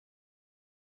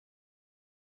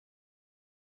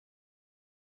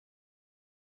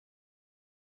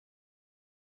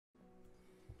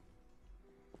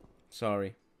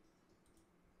Sorry.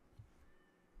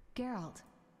 Geralt.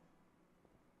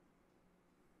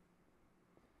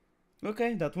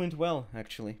 Okay, that went well,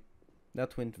 actually.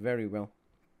 That went very well.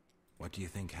 What do you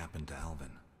think happened to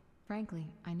Alvin? Frankly,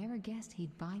 I never guessed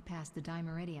he'd bypass the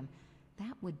Dimeridium.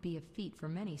 That would be a feat for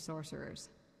many sorcerers.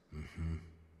 Mm-hmm.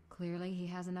 Clearly, he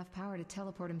has enough power to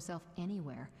teleport himself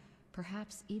anywhere,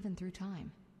 perhaps even through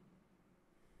time.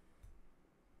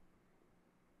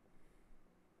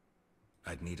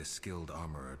 I'd need a skilled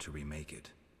armorer to remake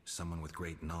it. Someone with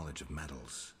great knowledge of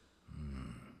metals.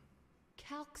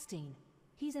 Kalkstein.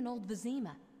 He's an old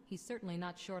Vizima. He's certainly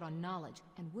not short on knowledge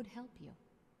and would help you.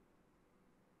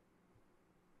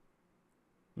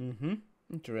 Mm-hmm.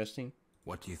 Interesting.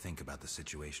 What do you think about the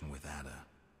situation with Ada?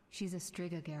 She's a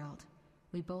Striga, Geralt.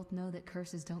 We both know that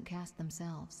curses don't cast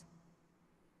themselves.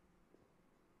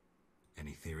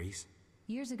 Any theories?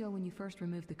 Years ago, when you first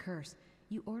removed the curse,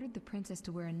 you ordered the princess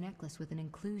to wear a necklace with an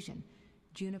inclusion.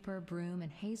 Juniper, broom,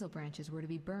 and hazel branches were to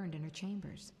be burned in her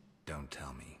chambers. Don't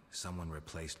tell me. Someone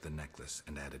replaced the necklace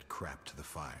and added crap to the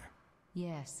fire.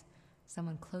 Yes,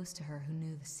 someone close to her who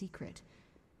knew the secret.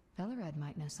 Velared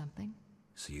might know something.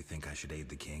 So you think I should aid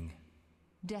the king?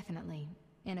 Definitely.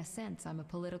 In a sense, I'm a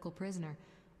political prisoner.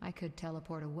 I could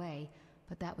teleport away,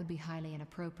 but that would be highly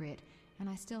inappropriate, and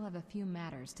I still have a few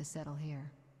matters to settle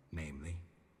here. Namely?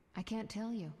 I can't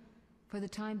tell you. For the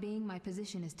time being, my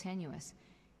position is tenuous.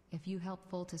 If you help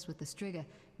Foltest with the Striga,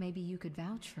 maybe you could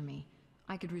vouch for me.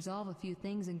 I could resolve a few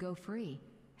things and go free.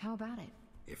 How about it?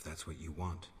 If that's what you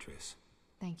want, Triss.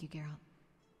 Thank you, Geralt.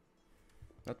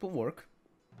 That will work.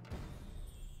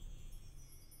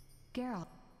 Geralt.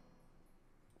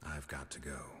 I've got to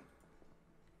go.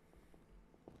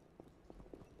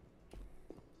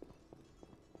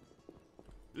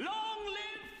 Long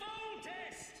live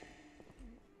Foltest!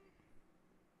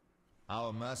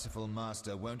 Our merciful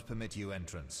master won't permit you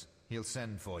entrance. He'll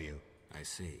send for you. I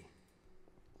see.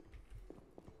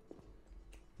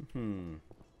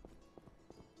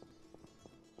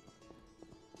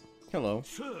 Hello.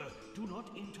 Sir, do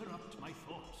not interrupt my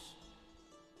thoughts.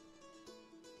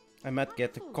 I might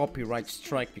get a copyright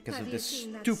strike because of this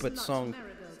stupid song.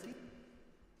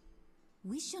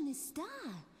 Wish on a star?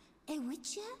 A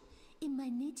witcher? In my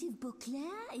native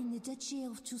Beauclair in the Duchy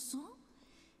of Toussaint?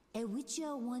 A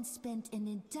witcher once spent an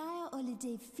entire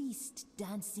holiday feast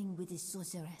dancing with a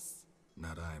sorceress.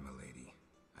 Not I, milady.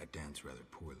 I dance rather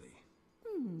poorly.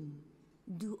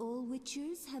 Do all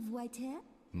witchers have white hair?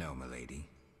 No, milady.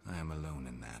 I am alone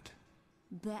in that.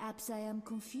 Perhaps I am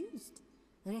confused.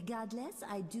 Regardless,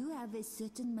 I do have a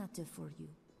certain matter for you.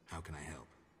 How can I help?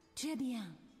 Très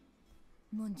bien.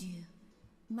 Mon Dieu.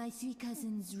 My 3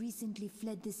 cousins recently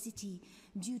fled the city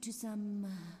due to some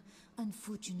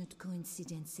unfortunate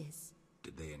coincidences.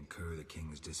 Did they incur the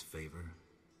king's disfavor?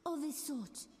 Of a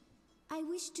sort. I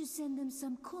wish to send them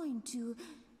some coin to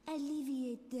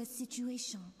alleviate their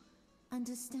situation.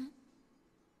 Understand?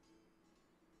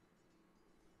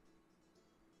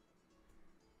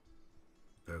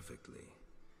 Perfectly.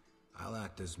 I'll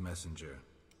act as messenger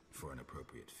for an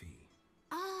appropriate fee.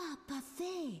 Ah,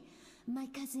 parfait! My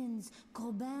cousins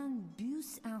Corbin,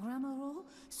 Buse, and Ramiro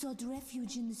sought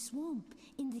refuge in the swamp,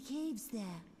 in the caves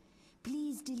there.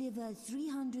 Please deliver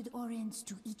 300 orens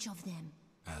to each of them.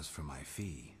 As for my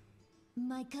fee...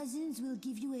 My cousins will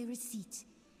give you a receipt.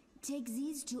 Take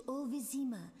these to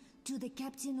Ovizima, to the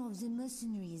captain of the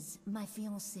mercenaries, my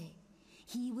fiancé.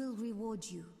 He will reward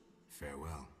you.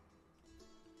 Farewell.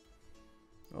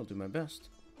 I'll do my best.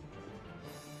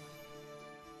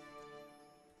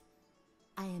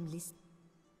 I am listening.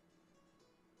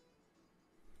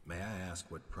 May I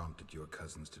ask what prompted your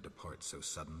cousins to depart so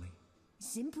suddenly?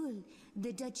 Simple.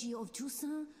 The Duchy of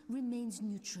Toussaint remains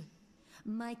neutral.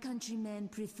 My countrymen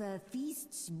prefer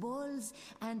feasts, balls,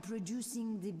 and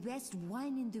producing the best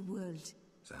wine in the world.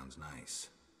 Sounds nice.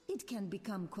 It can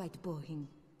become quite boring.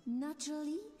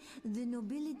 Naturally, the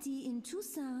nobility in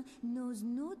Toussaint knows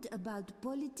naught about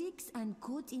politics and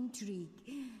court intrigue.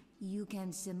 You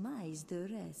can surmise the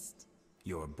rest.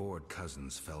 Your bored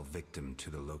cousins fell victim to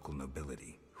the local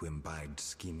nobility, who imbibed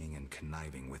scheming and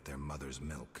conniving with their mother's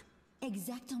milk.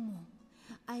 Exactement.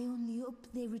 I only hope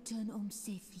they return home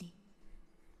safely.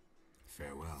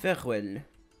 Farewell. Farewell.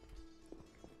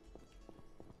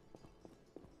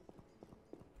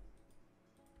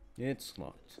 It's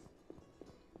locked.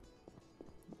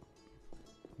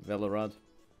 Velerad.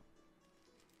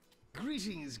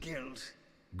 Greetings, Geralt.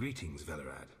 Greetings,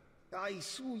 Velerad. I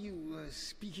saw you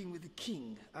speaking with the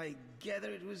king. I gather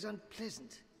it was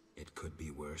unpleasant. It could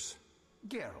be worse.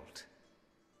 Geralt.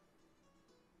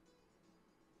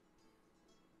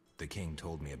 The king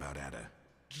told me about Ada.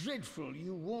 dreadful.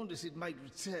 You warned us it might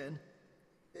return.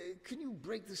 Can you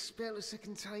break the spell a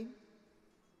second time?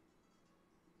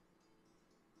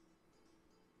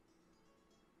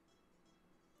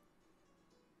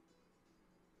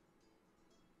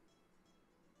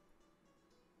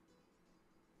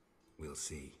 We'll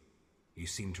see. You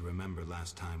seem to remember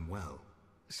last time well.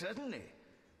 Certainly.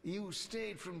 You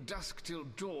stayed from dusk till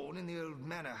dawn in the old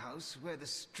manor house where the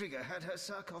Striga had her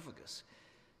sarcophagus.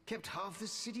 Kept half the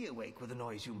city awake with the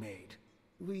noise you made.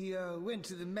 We went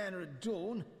to the manor at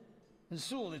dawn and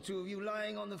saw the two of you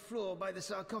lying on the floor by the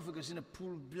sarcophagus in a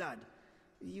pool of blood.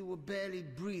 You were barely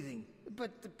breathing,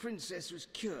 but the princess was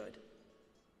cured.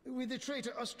 With the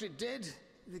traitor Ostrid dead,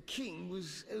 the king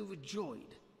was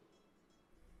overjoyed.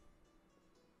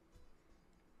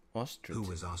 Ostrid? Who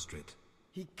was Ostrid?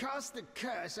 He cast the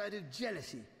curse out of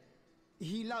jealousy.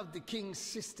 He loved the king's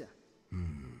sister.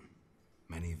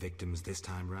 Many victims this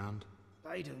time round?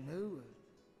 I don't know.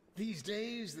 These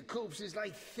days, the corpses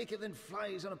lie thicker than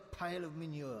flies on a pile of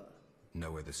manure.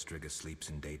 Know where the Striga sleeps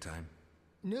in daytime?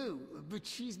 No, but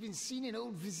she's been seen in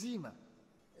Old Vizima.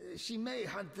 She may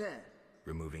hunt there.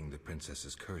 Removing the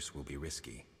princess's curse will be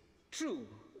risky. True,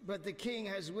 but the king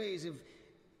has ways of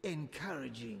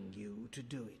encouraging you to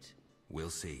do it. We'll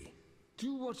see.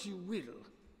 Do what you will,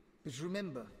 but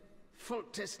remember,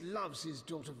 Foltest loves his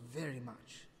daughter very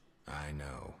much. I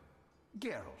know.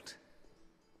 Geralt.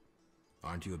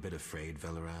 Aren't you a bit afraid,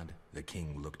 Velerad? The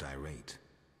king looked irate.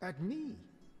 At me?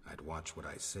 I'd watch what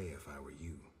I say if I were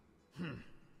you.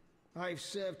 I've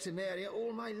served Temeria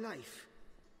all my life.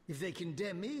 If they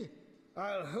condemn me,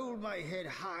 I'll hold my head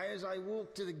high as I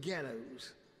walk to the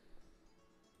gallows.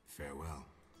 Farewell.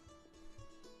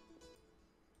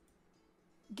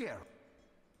 Geralt.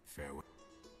 Farewell.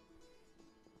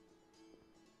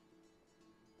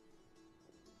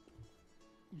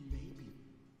 Maybe.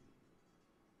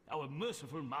 Our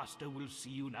merciful master will see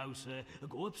you now, sir.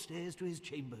 Go upstairs to his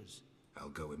chambers. I'll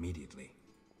go immediately.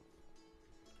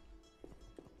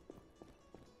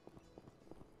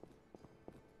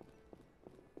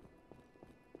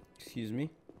 Excuse me?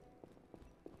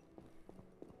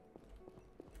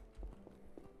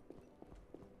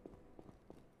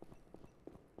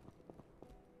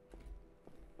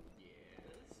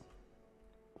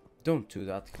 Don't do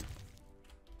that.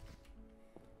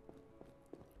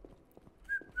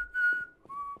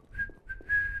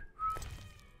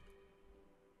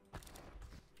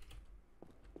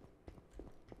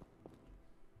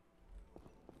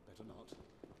 Better not.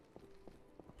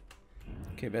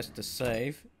 Okay, best to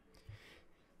save.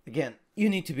 Again, you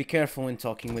need to be careful when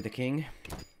talking with the king.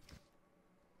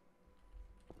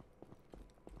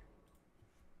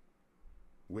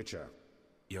 Witcher.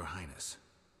 Your Highness.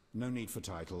 No need for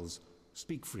titles.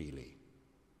 Speak freely.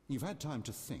 You've had time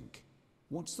to think.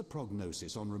 What's the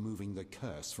prognosis on removing the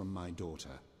curse from my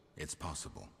daughter? It's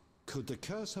possible. Could the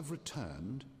curse have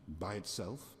returned by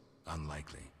itself?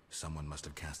 Unlikely. Someone must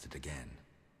have cast it again.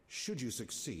 Should you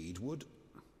succeed, would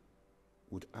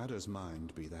Ada's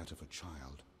mind be that of a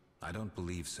child? I don't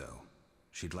believe so.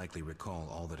 She'd likely recall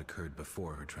all that occurred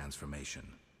before her transformation.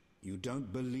 You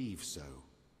don't believe so?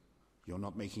 You're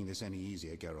not making this any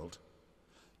easier, Geralt.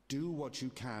 Do what you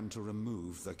can to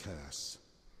remove the curse.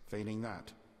 Failing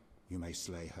that, you may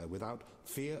slay her without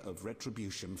fear of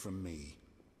retribution from me.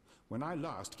 When I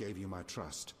last gave you my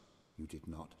trust, you did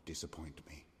not disappoint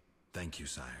me. Thank you,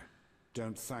 sire.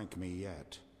 Don't thank me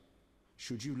yet.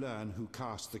 Should you learn who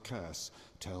cast the curse,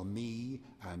 tell me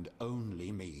and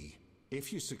only me.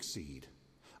 If you succeed,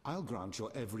 I'll grant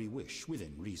your every wish,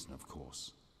 within reason, of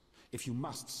course. If you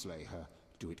must slay her,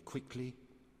 do it quickly,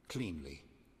 cleanly.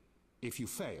 If you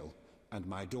fail, and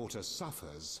my daughter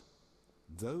suffers,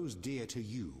 those dear to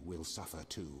you will suffer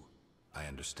too. I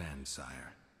understand,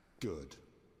 sire. Good.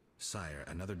 Sire,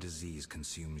 another disease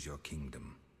consumes your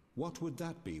kingdom. What would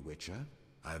that be, Witcher?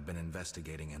 I have been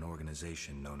investigating an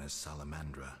organization known as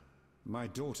Salamandra. My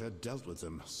daughter dealt with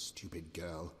them, stupid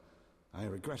girl. I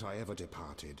regret I ever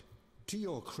departed. To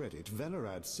your credit,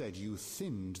 Velerad said you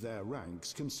thinned their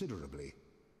ranks considerably.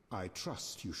 I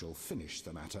trust you shall finish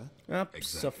the matter.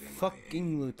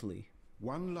 Abso-fucking-lutely.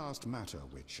 One last matter,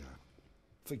 Witcher.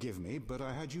 Forgive me, but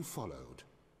I had you followed.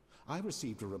 I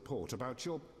received a report about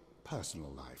your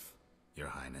personal life. Your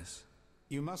Highness?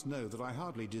 You must know that I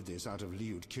hardly did this out of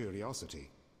lewd curiosity.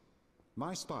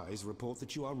 My spies report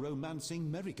that you are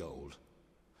romancing Marigold.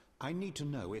 I need to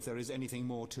know if there is anything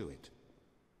more to it.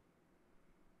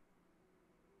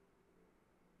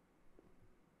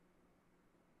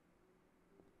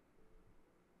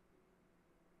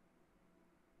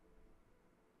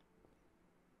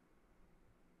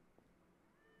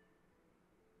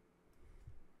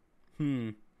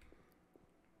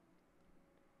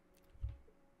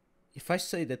 If I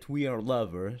say that we are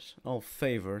lovers, I'll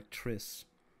favor Triss.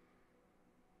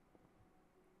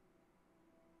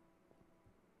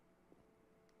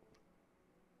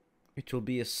 It will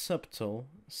be a subtle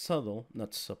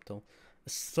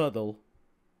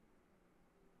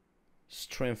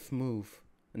strength move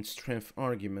and strength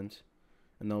argument,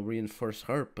 and I'll reinforce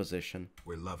her position.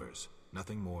 We're lovers.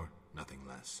 Nothing more, nothing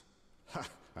less. Ha!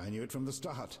 I knew it from the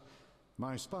start.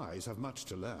 My spies have much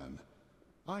to learn.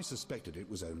 I suspected it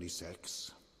was only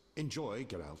sex. Enjoy,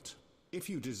 Geralt. If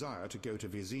you desire to go to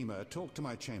Vizima, talk to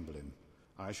my chamberlain.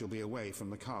 I shall be away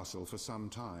from the castle for some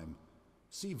time.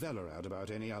 See Vela out about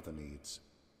any other needs.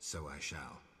 So I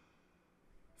shall.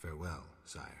 Farewell,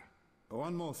 sire.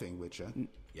 One more thing, Witcher.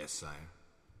 Yes, sire.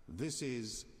 This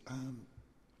is,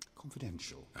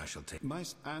 confidential. I shall take...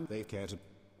 Mice and they care to...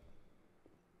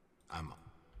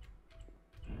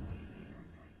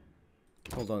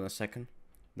 Hold on a second.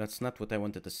 That's not what I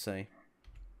wanted to say.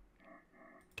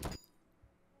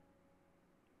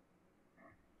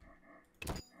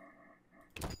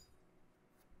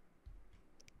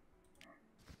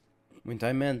 When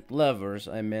I meant lovers,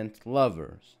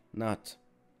 not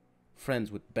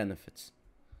friends with benefits.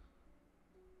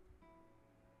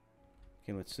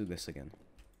 Okay, let's do this again.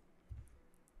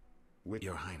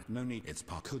 Your Highness. No need. It's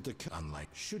possible. Could the... Unlike...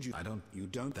 Should you... I don't... You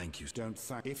don't... Thank you. Don't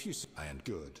thank... If you... I am...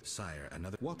 Good. Sire,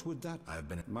 another... What would that... I have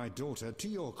been... My daughter, to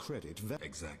your credit...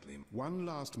 Exactly. One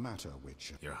last matter,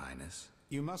 Witcher. Your Highness.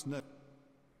 You must know...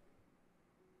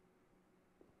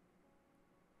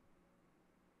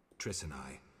 Triss and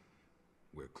I...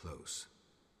 We're close.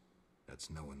 That's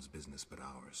no one's business but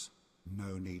ours.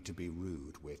 No need to be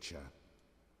rude, Witcher.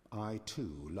 I,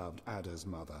 too, loved Ada's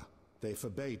mother. They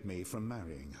forbade me from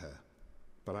marrying her.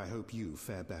 But I hope you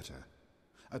fare better.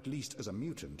 At least as a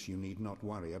mutant, you need not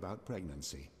worry about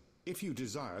pregnancy. If you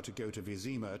desire to go to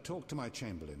Vizima, talk to my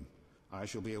chamberlain. I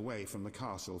shall be away from the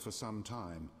castle for some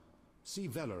time. See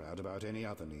Vela out about any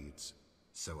other needs.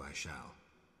 So I shall.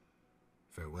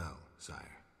 Farewell,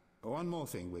 sire. One more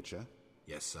thing, Witcher.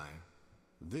 Yes, sire.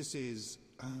 This is,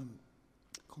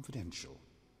 confidential.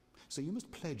 So you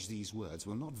must pledge these words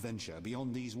will not venture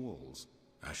beyond these walls.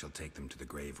 I shall take them to the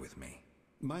grave with me.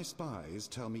 My spies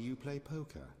tell me you play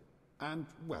poker. And,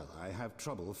 well, I have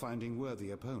trouble finding worthy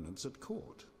opponents at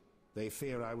court. They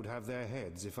fear I would have their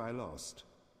heads if I lost.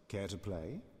 Care to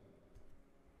play?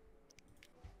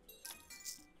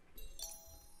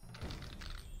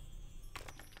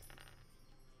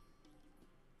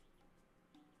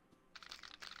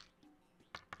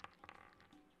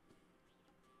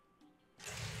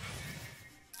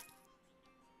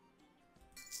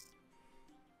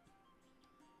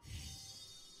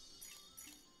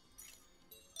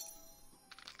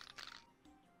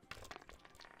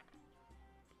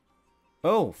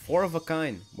 Oh, 4 of a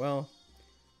kind. Well,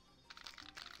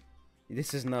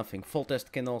 this is nothing.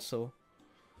 Foltest can also...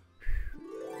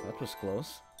 That was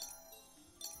close.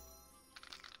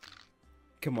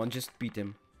 Come on, just beat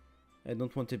him. I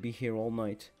don't want to be here all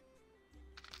night.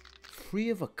 3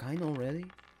 of a kind already?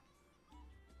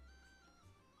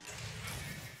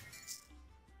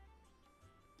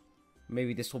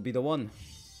 Maybe this will be the one.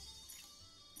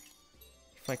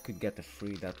 If I could get a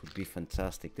 3, that would be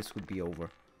fantastic. This would be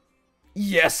over.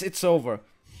 Yes, it's over.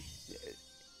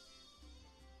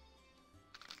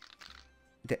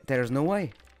 There's no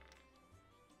way.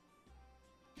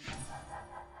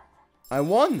 I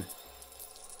won.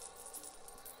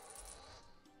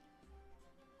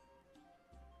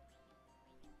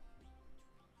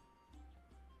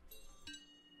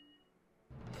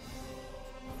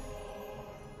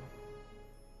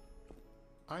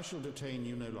 I shall detain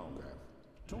you no longer.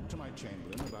 Talk to my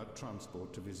chamberlain about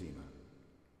transport to Vizima.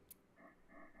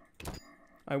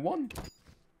 I won.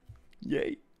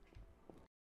 Yay.